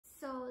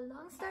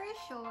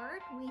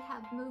short, we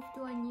have moved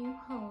to a new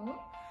home,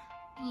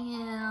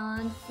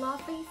 and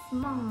Fluffy's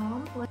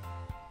mom was...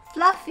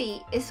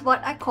 Fluffy is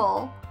what I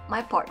call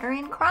my partner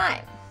in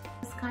crime.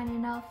 Was kind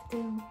enough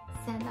to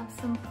send us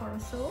some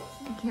parcels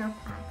and care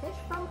package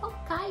from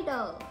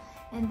Hokkaido,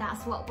 and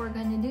that's what we're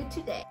gonna do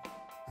today.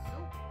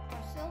 So,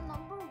 parcel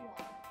number 1.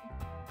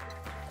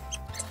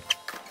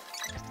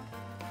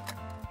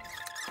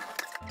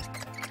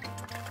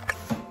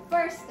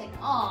 First thing,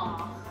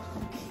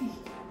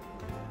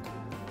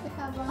 we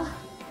have a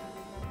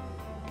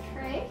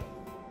tray.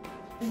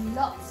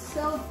 Lots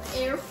of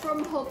air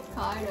from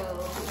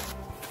Hokkaido.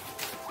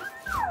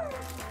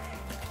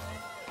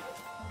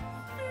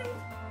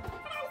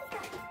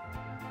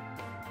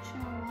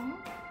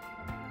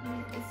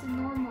 It's a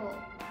normal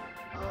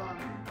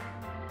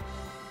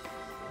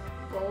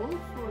bowl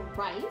for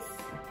rice.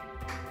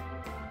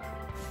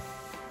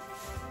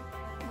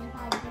 We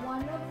have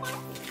one of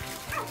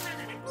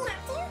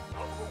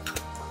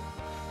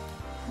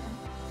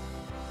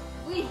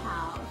we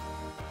have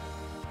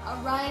a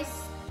rice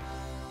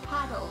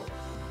paddle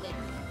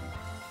thing.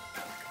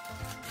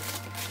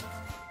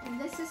 And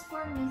this is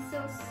for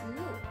miso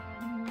soup.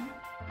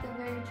 The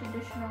very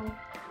traditional,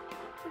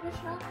 maybe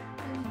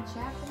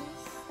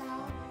Japanese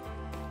style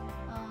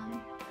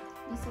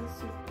miso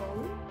soup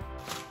bowl.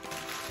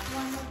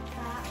 One of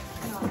that.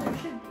 No, there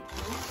should be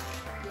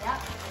 2. Yeah,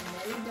 and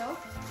there you go.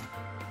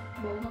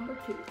 Bowl number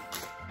 2.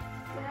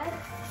 Good.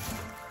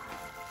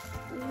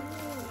 Ooh,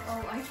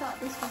 oh, I thought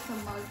this was a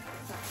mug.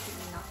 It's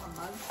actually not a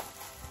mug.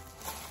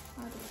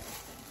 How do I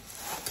say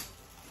this?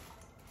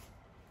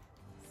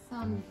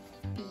 Some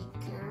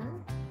beaker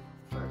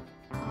for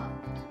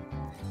cup.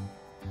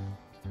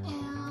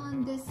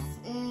 And this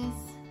is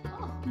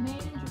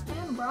made in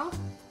Japan, bro.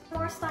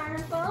 More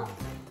styrofoam.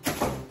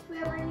 We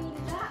ever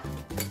needed that.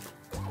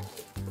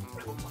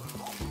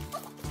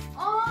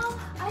 Oh,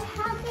 I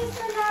had this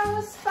when I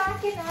was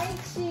back in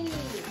Aichi.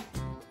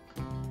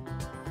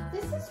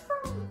 This is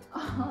from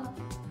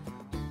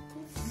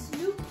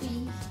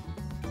Snoopy.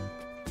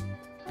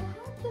 I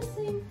had the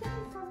same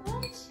thing from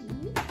Aichi.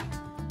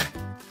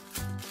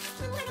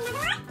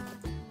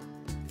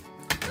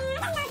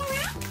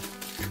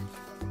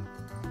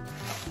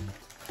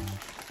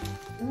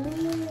 Ooh.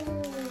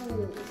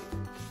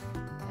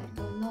 I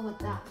don't know what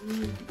that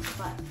means,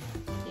 but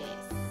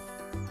yes.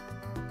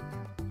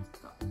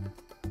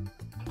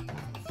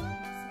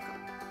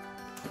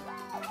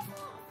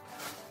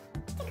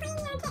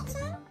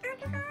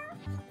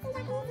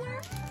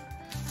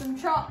 Some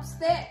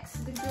chopsticks,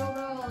 the good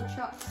old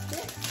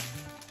chopsticks.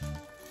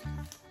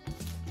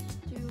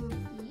 2 of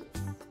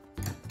these.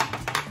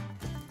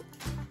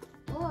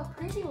 Oh, a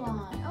pretty one.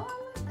 Oh, I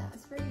like that.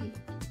 It's pretty.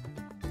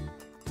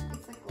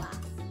 It's a glass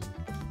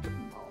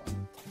bowl.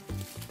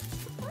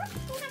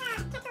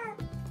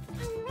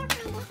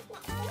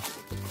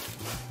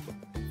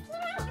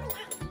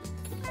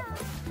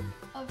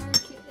 Oh, very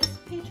cute. It's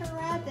Peter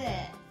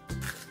Rabbit.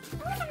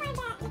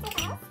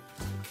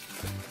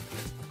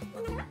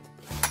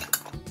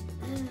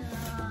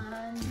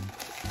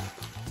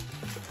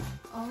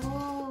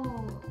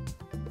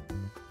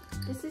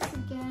 This is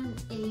again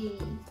a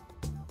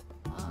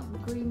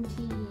green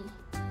tea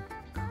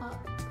cup,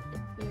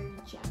 very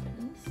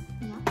Japanese.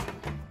 Yeah.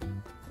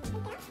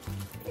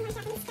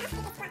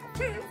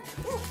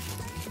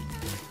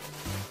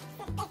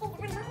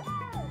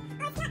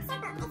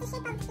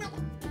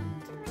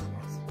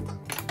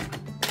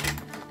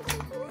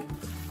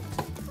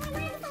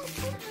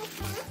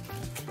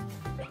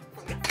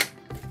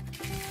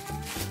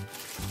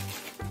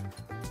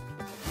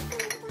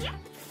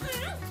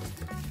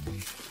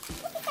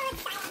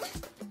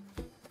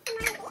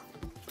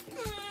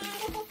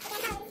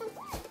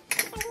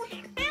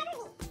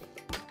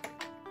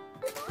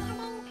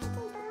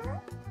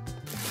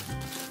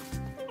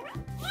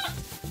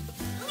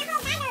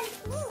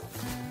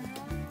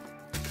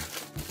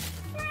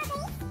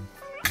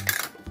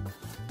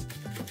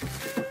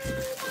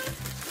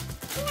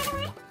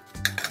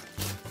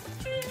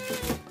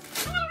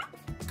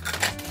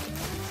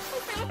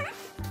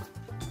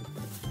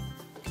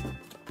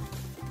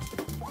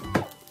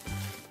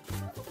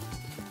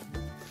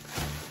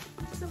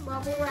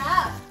 Bubble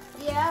wrap,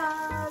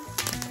 yes.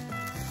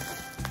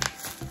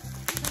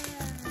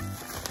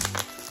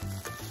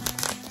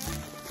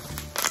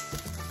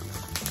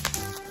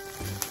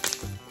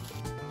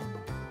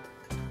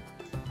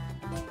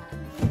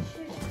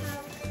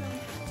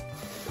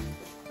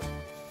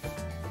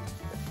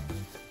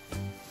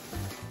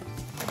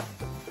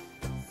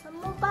 Some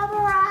more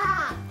bubble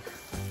wrap.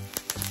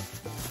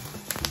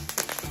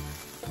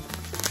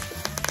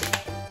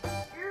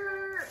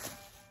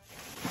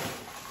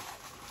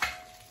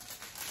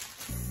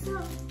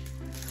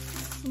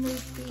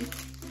 Snoopy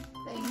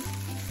thing.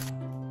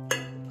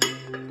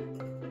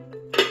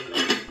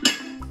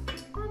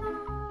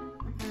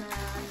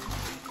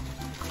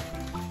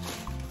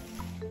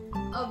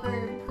 And a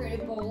very pretty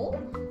bowl.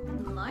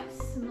 Nice,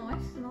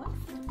 nice, nice.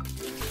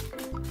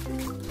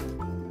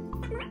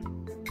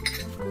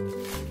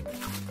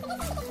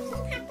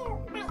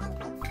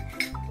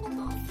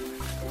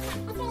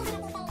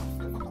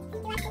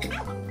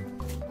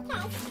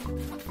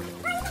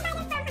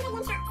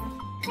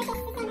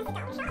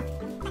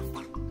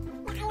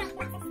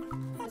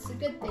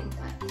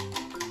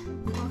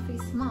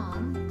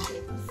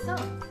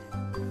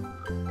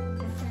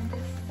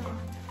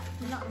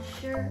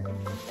 sure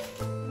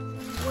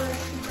where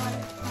she got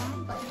it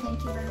from, but thank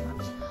you very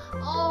much.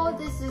 Oh,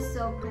 this is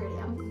so pretty.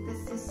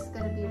 This is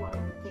gonna be one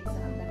of the things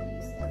that I'm gonna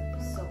use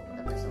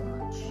ever so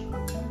much.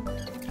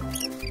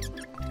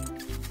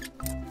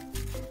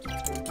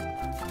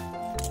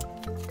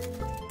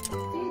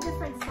 Three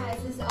different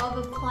sizes of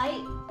a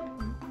plate.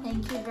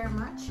 Thank you very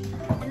much.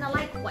 And I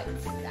like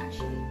whites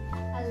actually.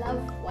 I love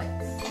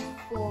whites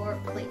for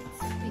plates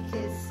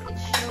because it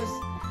shows,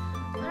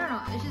 I don't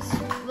know, it just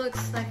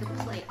looks like a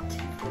plate.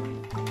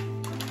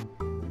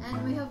 And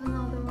we have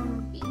another one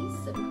of these,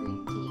 some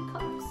green tea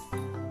cups.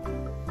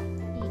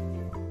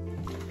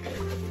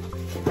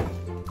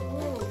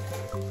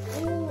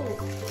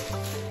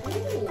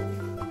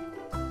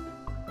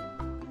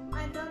 I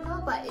don't know,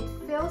 but it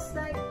feels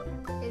like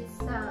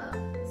it's a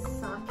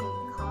sake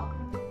cup.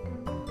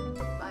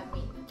 I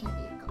mean, it can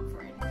be a cup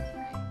for anything,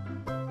 right?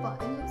 But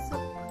it looks so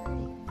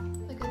pretty.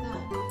 Look at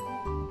that.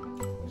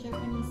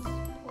 Japanese,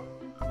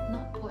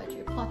 not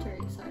poetry, pottery,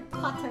 sorry.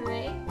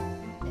 Pottery.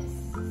 This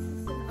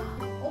is,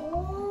 oh!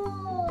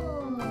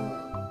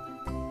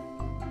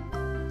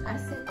 I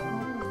said oh,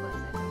 but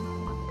I don't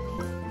know what it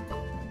is.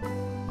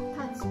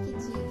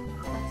 Tachikichi.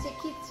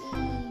 Tachikichi.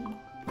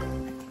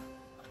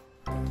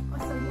 Oh,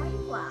 some wine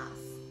glass.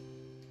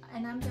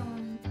 And I'm the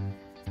only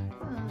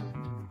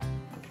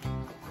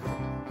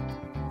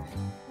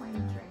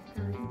wine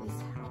drinker in this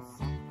house.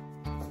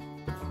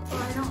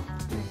 Well, I don't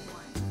drink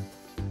wine.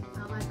 I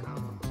like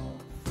alcohol.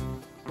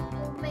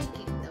 Or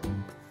making them,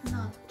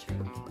 not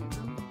drinking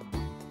them.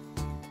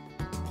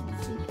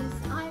 It's because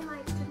I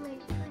like to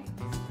make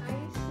drinks. I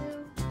used to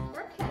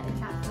work at a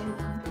cafe one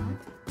time.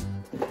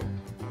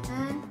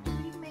 And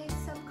we made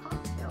some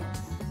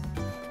cocktails.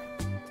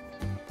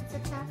 It's a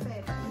cafe,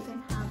 but you can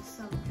have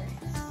some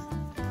drinks.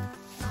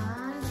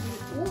 And,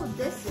 ooh,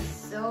 this is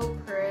so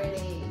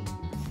pretty.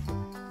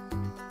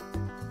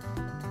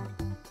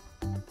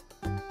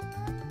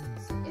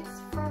 It's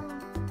from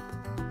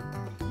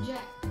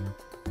Jack.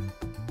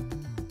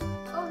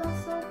 Oh,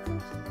 that's so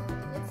pretty.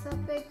 It's a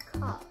big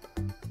cup.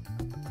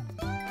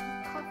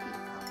 Coffee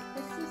cup.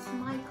 This is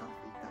my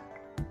coffee cup.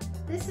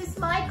 This is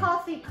my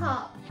coffee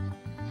cup.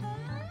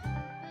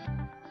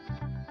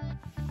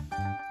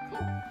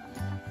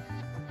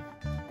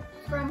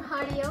 From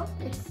Hario,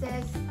 it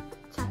says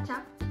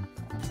cha-cha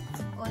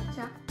or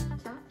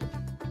cha-cha.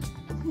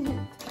 I don't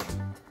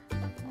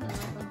know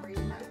if I'm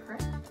reading that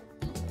correct.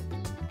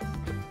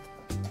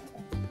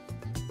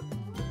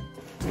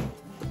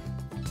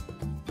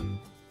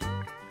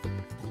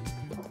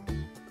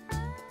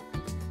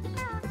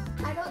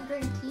 I don't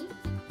drink tea.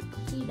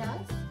 He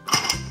does.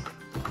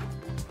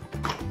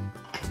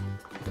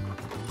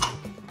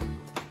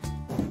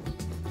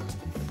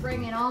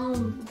 Bring it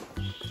on.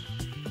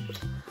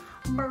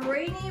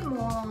 Marini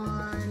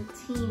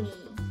Montini.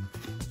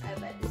 I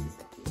bet this is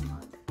a cute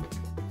mug.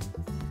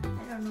 I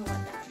don't know what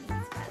that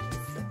means, but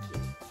it's so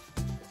cute.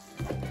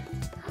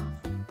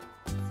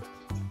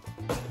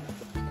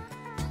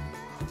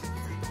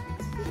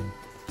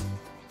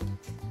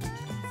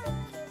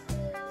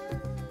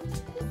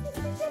 This is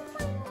such a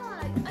fun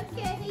mug.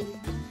 Okay.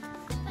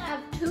 I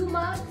have 2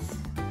 mugs.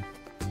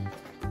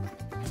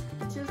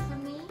 2 for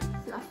me,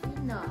 fluffy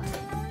nut.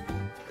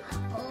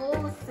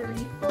 Oh, 3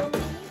 for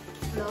me,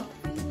 fluffy.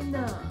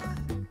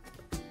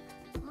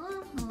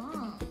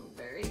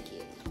 Very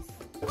cute.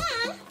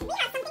 And we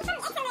have something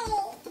from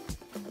Italy.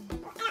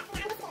 Ta-da!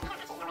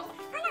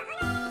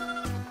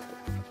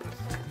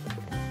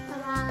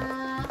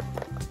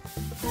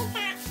 We've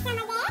got some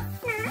of this,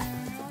 and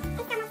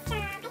some of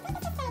some, I think this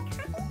is a coffee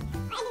or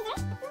a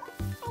dessert.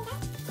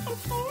 Some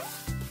food,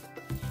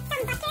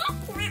 some butter.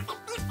 Wow,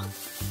 they're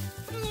fancy.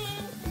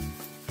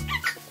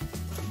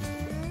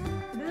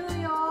 New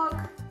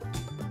York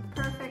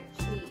perfect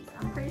cheese.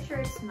 I'm pretty sure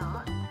it's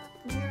not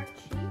New York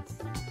cheese.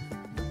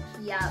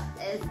 Yeah,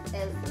 it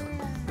is.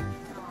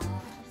 Oh,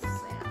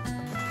 sad.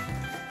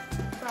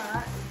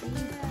 But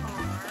these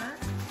are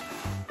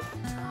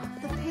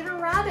the Peter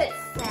Rabbit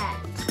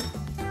set.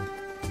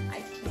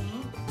 I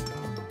think.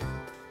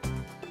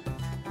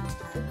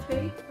 It's a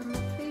treat from the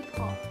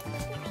teapot.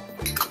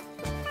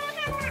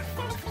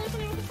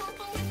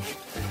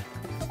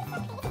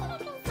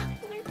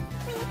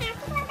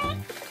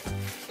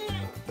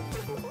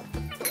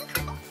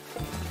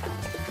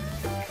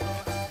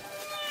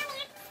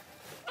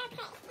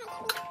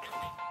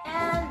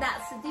 And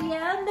that's the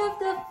end of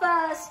the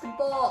first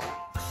box.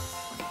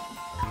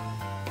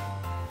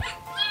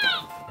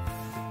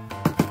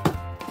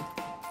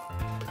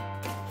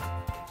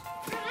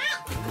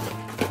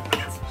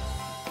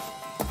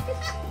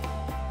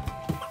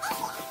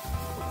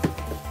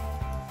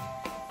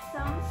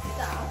 Some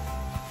stuff.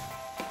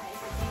 I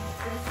think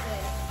this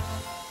is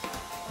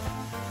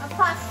a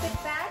plastic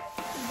bag.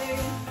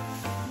 Very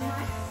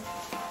nice.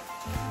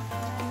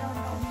 I don't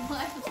know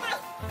what.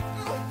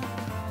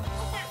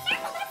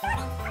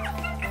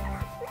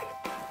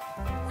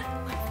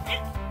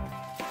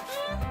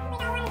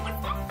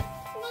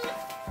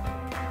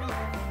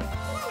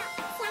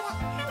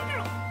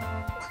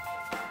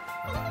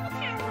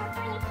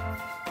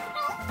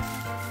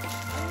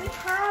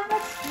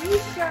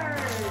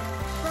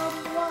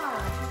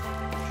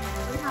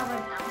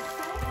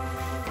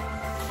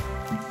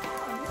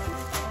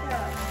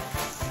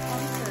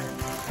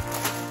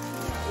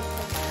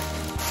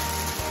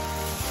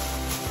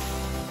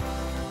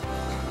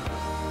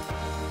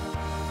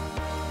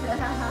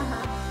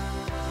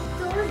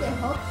 Tour de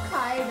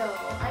Hokkaido.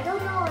 I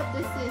don't know what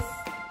this is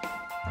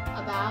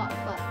about,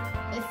 but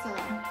it's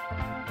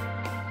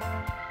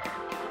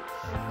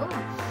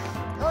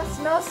oh, it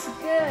smells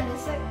good.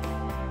 It's like,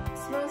 it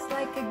smells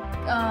like a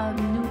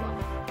new one.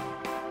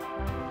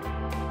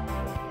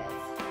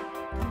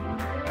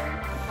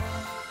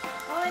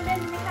 Oh, and then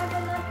we have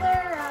another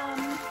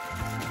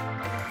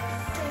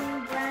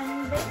same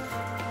branded.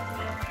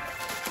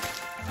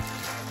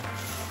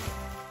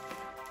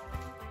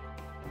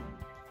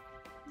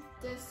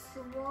 This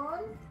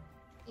one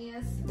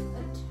is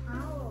a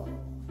towel.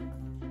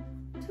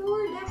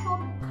 Tour de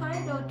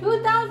Hokkaido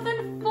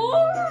 2004!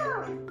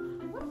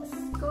 What is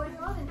going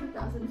on in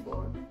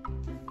 2004?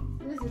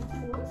 Is it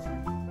 4?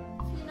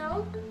 You know?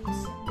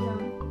 Yeah,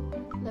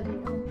 let me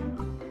know.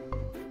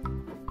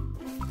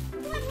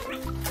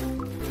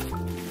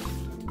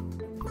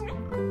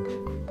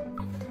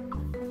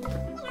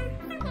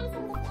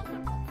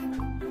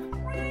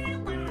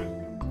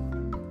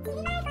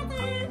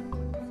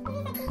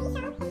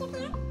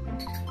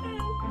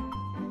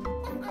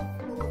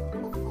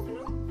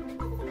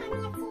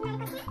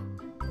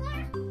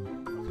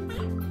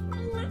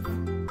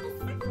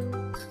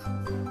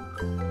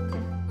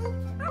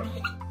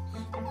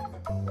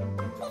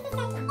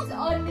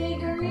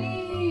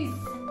 Onigiri's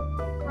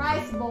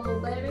rice bowl,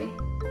 baby.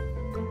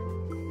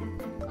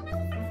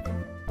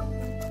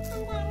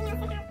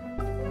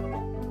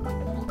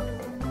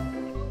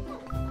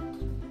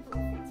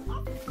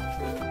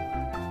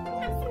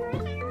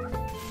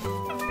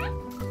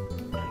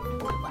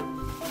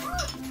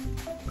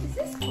 Is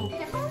this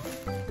Pokemon?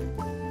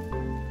 Oh,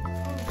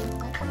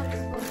 I thought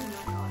it was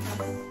Pokemon. Oh,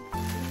 that's...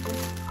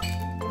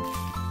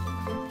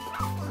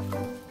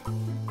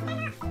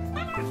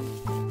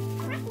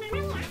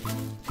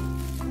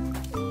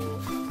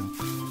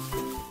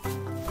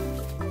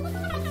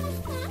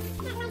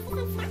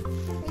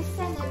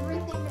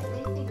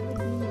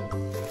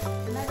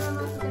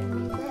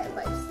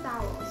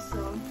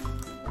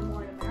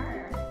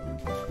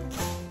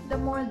 The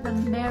more the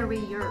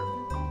merrier.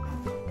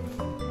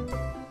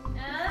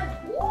 And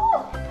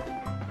woo!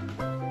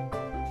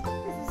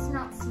 This is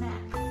not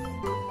snacks.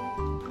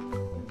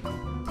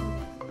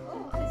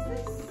 Oh, is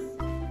this?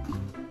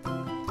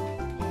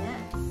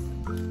 Yes.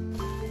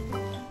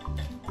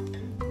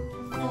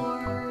 For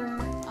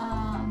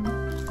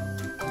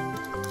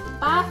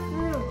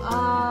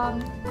bathroom,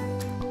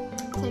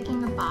 taking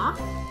a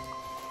bath.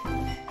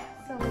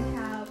 So we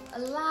have a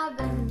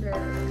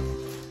lavender.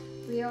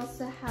 We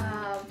also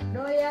have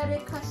Royal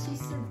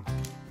Cassis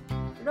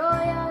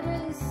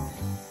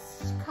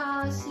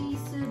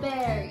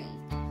berry.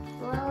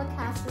 Royal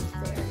Cassis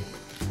berry.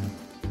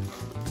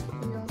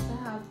 We also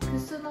have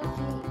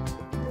Kusunoki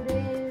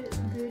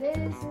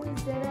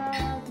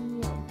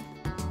Grezzeranio.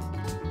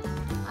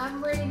 I'm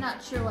really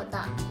not sure what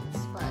that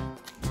means, but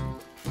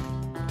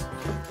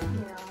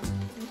yeah,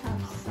 we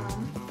have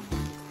some.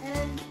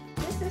 And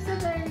this is a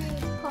very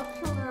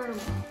popular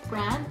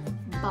brand,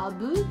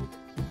 Babu.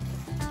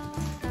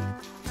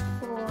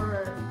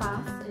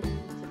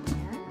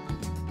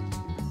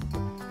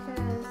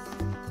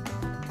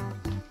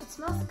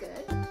 Smells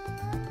good,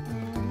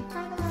 and it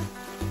kind of,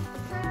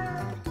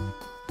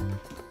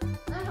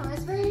 I don't know,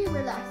 it's very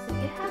relaxing.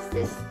 It has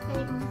this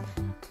thing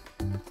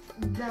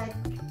that,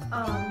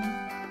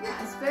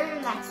 yeah, it's very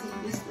relaxing.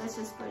 Let's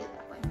just put it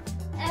that way.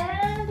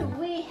 And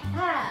we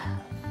have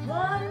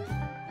 1,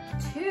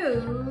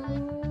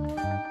 2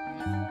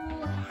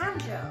 hand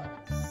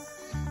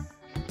gels,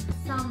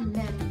 some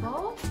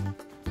Membo,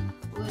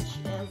 which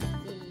is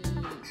the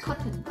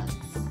cotton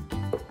buds.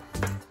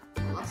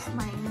 Lost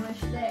my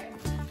English there.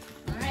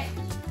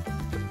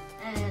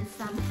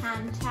 Some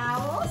hand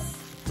towels.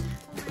 Oh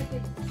my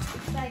goodness,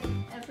 it's like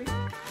every,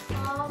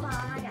 oh my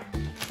god.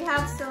 We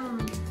have some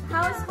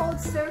household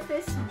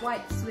surface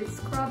wipes with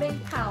scrubbing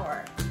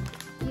power.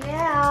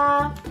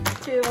 Yeah,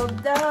 2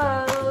 of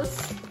those.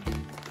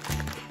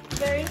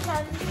 Very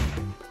handy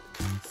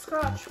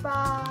scratch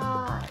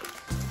bag.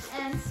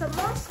 And some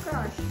more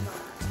scratch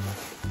bags.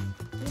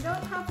 You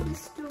don't have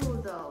this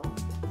tool though.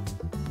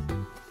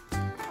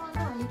 Oh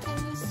no, you can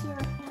use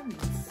your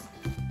hands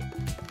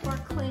for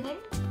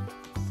cleaning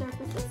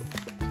surfaces.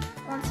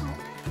 Once more.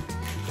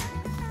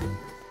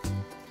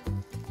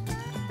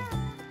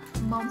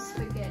 Mom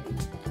spaghetti.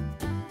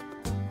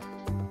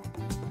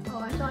 Oh,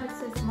 I thought it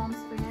says mom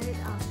spaghetti.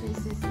 Actually, it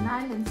says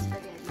knife and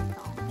spaghetti.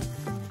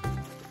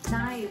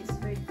 Knives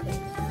very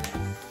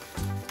dangerous.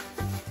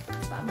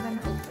 But I'm gonna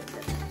open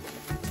them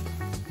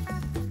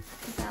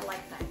because I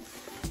like knives.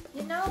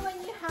 You know when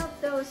you have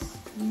those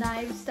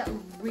knives that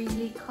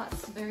really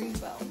cuts very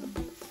well,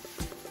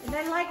 and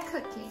I like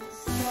cooking,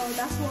 so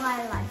that's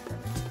why I like them.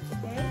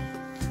 Okay,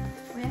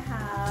 we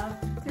have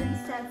 4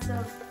 sets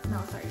of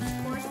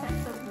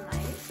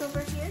knives over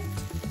here.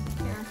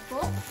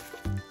 Careful.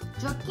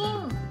 Jokin,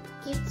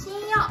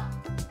 kitchen.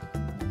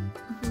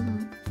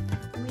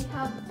 We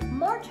have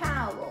more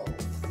towels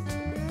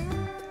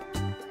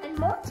and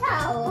more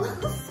towels.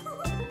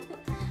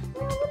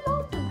 We have a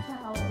lot of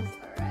towels.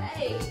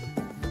 Alright,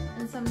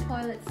 and some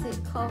toilet let's say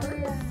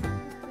covers.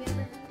 We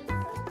ever do this?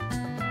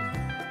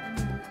 And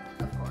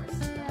of course,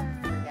 don't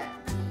forget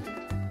the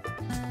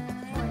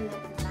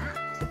toilet mat.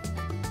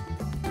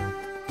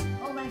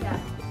 Oh my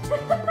god.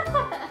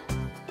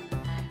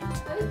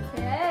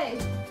 Okay,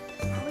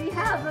 we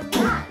have a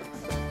mat.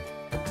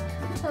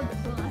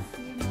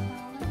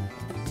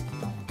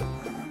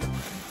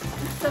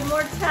 Some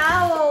more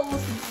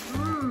towels.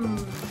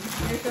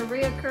 There's a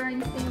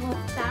reoccurring theme of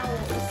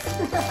towels.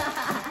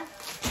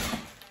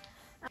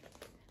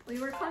 We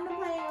were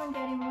contemplating on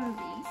getting one of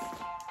these,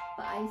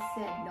 but I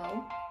said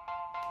no.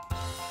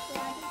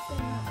 Yeah, I didn't say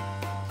no.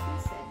 She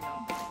said no.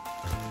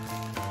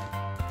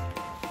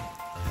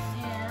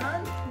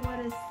 And what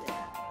is this?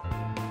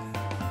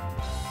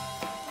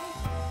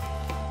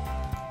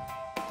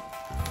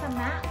 It's a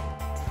mat,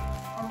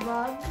 a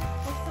rug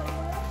or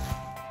somewhere.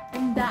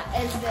 And that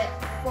is it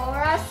for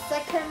our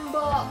second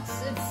box.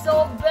 It's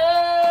so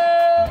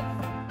big.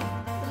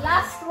 The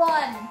last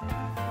one.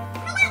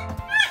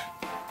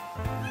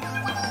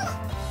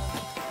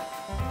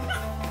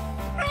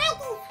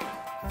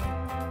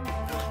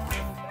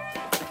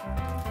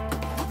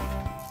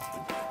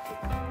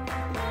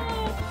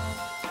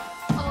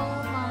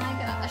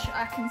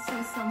 I can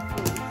see some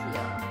food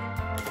here.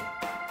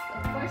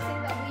 The first thing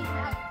that we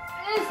have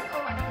is,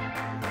 oh my god,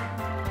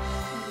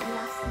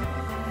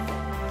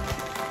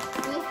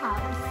 we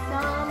have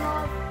some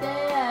of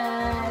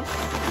this.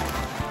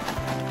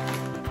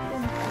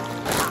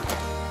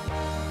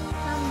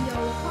 Some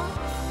yogurt.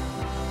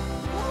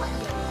 What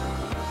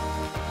yogurt?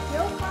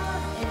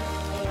 Yogurt is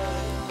a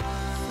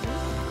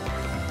sweet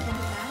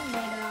and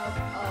made of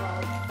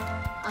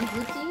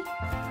azuki.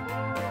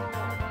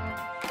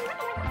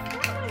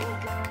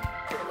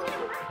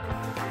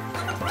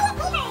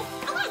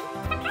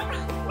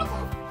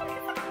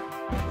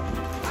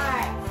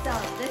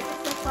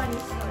 Funny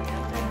story,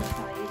 I'm going to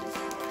tell you the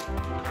story.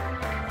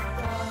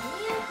 So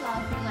me and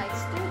Fluffy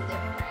likes two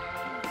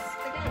different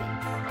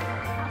spaghettis,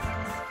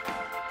 pastas.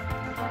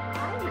 What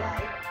I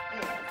like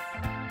is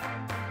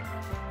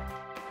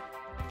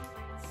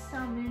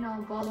some,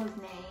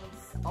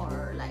 bolognese or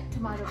like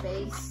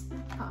tomato-based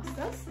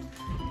pastas.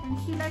 And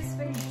he likes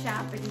very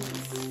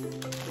Japanese,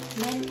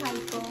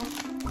 mentaiko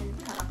and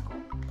tarako.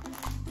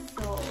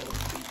 So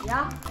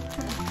yeah.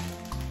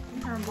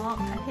 Her mom,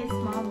 his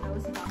mom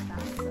knows about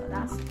that, so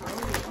that's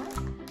probably why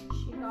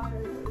she got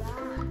her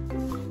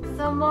that.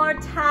 Some more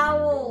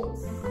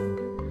towels.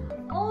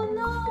 Oh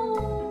no!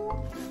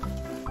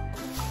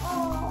 Oh.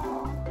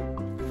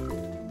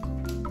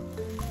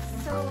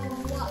 So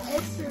what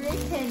is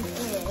written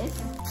is,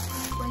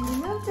 when you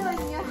move to a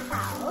new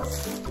house,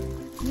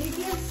 you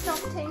give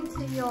something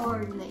to your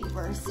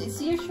neighbors. It's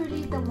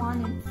usually the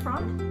one in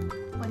front,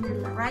 when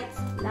you're right,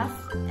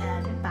 left,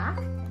 and back.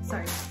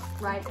 Sorry.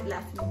 Right,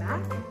 left, and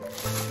back.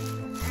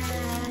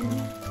 And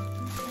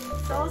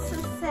it also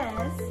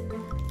says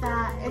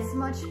that it's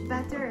much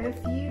better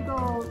if you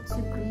go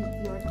to greet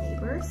your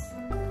neighbors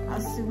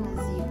as soon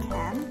as you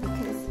can,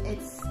 because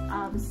it's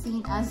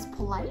seen as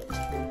polite.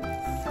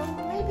 So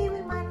maybe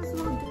we might as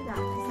well do that.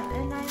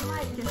 And I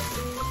might just,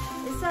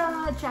 it's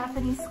a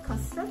Japanese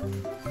custom.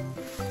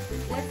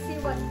 Let's see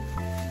what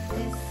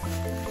is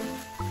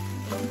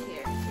in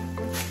here.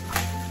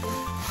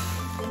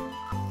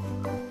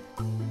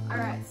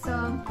 So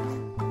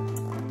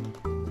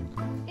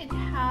it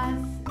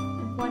has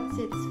what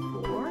it's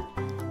for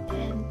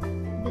and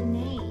the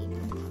name,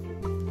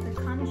 the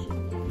kanji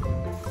name.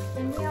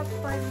 And we have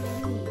 5 of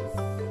these.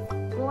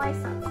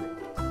 Goaisatsu.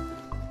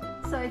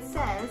 So it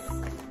says,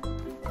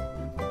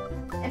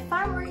 if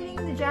I'm reading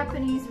the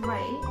Japanese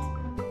right,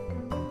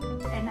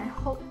 and I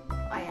hope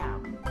I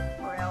am,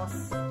 or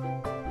else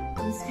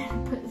I'm just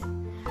gonna put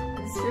a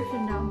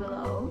description down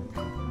below,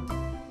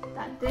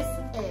 that this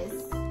is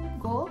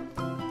go.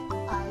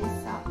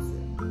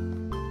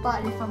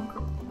 But if I'm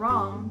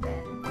wrong,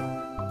 then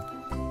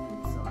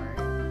I'm sorry.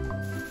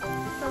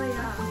 So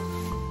yeah,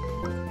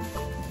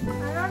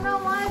 I don't know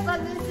why, but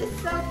this is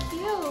so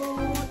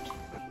cute.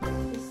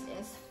 This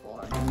is for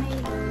the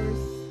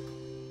neighbors.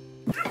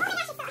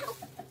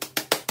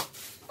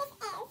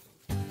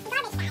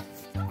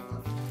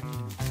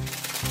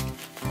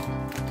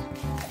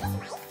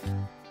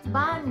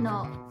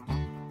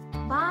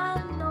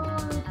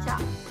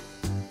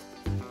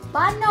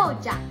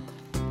 Banoja.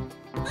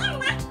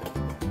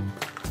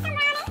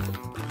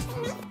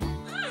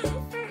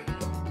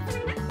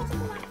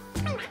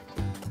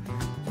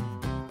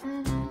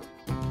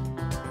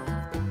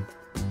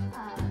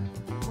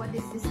 What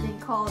is this thing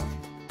called?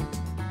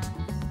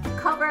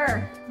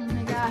 Cover. Oh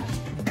my gosh,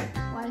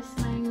 why is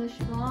my English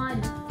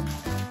gone?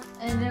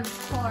 And of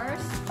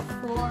course,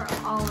 for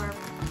our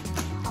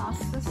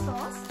pasta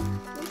sauce,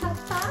 we have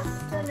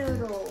pasta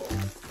noodles.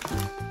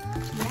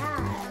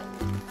 Yeah.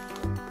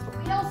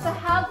 We also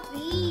have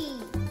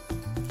these.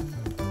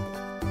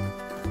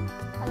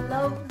 I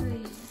love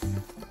these.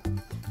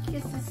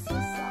 This is so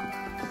soft.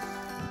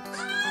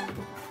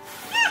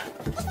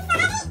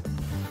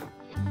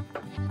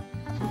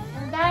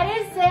 And that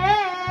is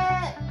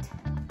it.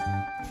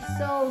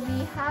 So we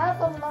have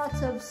a lot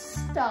of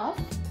stuff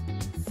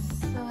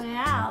So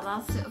yeah,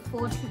 that's it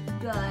for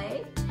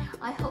today.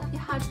 I hope you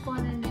had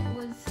fun and it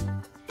was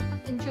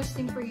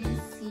interesting for you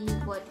to see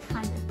what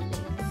kind of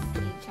things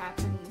a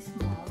Japanese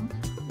mom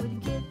would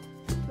give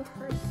to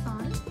her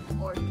son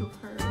or to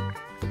her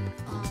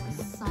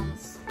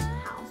son's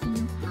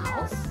new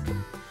house.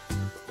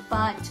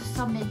 But to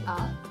sum it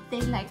up,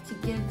 they like to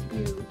give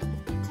you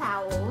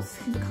towels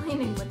and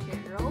cleaning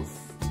materials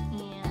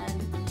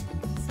and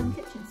some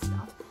kitchen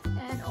stuff.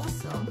 And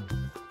also,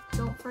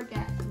 don't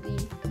forget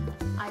the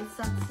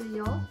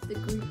aisatsuyo, the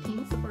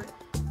greetings. For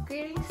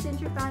greetings in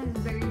Japan is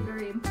very,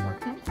 very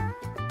important.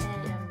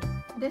 And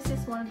this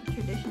is one of the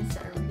traditions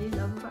that I really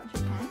love about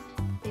Japan.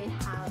 They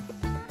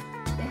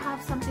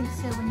have something to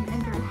say when you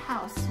enter a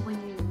house, when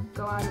you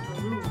go out of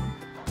a room,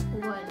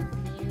 when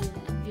you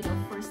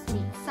first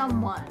meet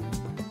someone.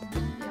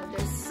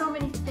 There's so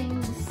many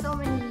things, so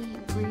many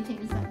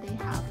greetings that they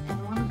have,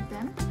 and one of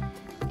them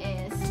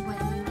is when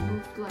you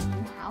move to a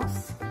new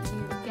house,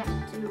 you get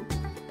to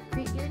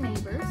greet your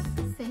neighbors,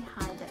 say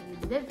hi that you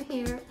live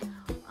here,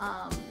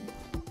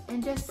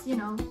 and just,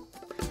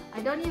 I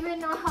don't even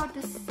know how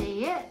to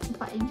say it,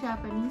 but in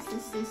Japanese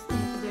there's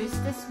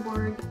this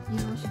word,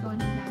 yoroshiku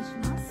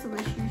onegaishimasu,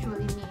 which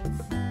usually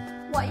means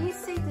what you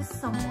say to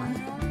someone.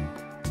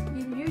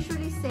 You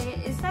usually say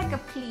it's like a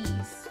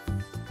please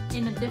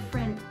in a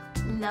different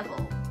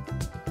level,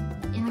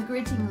 in a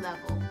greeting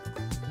level,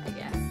 I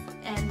guess.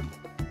 And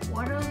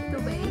one of the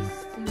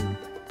ways to,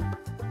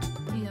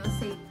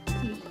 say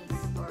please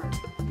or,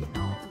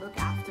 look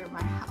after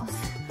my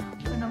house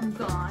when I'm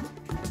gone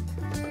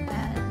and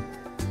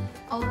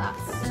all that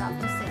stuff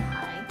to say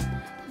hi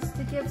is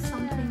to give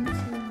something to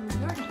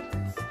your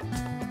neighbors,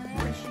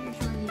 which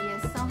usually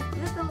is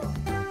something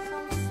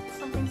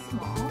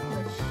small,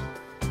 which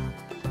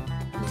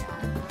we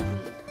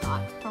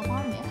got from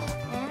our mail.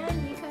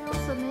 And you can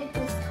also make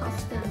this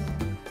custom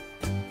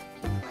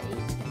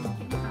plate, and you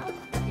can have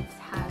it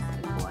has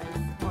a voice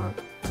or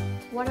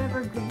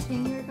whatever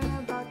greeting you're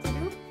about to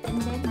do,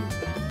 and then you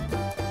can.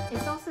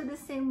 It's also the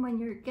same when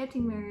you're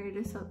getting married,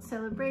 a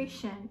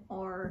celebration,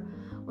 or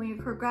when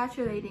you're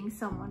congratulating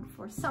someone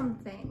for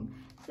something.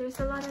 There's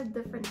a lot of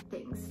different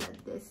things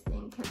that this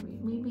thing can be.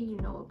 Maybe you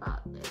know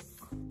about this.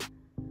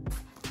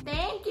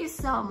 Thank you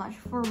so much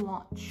for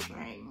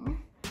watching,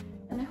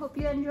 and I hope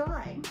you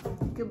enjoy.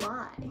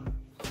 Goodbye.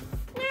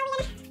 We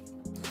have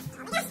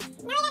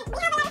a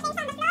lot of things on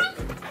the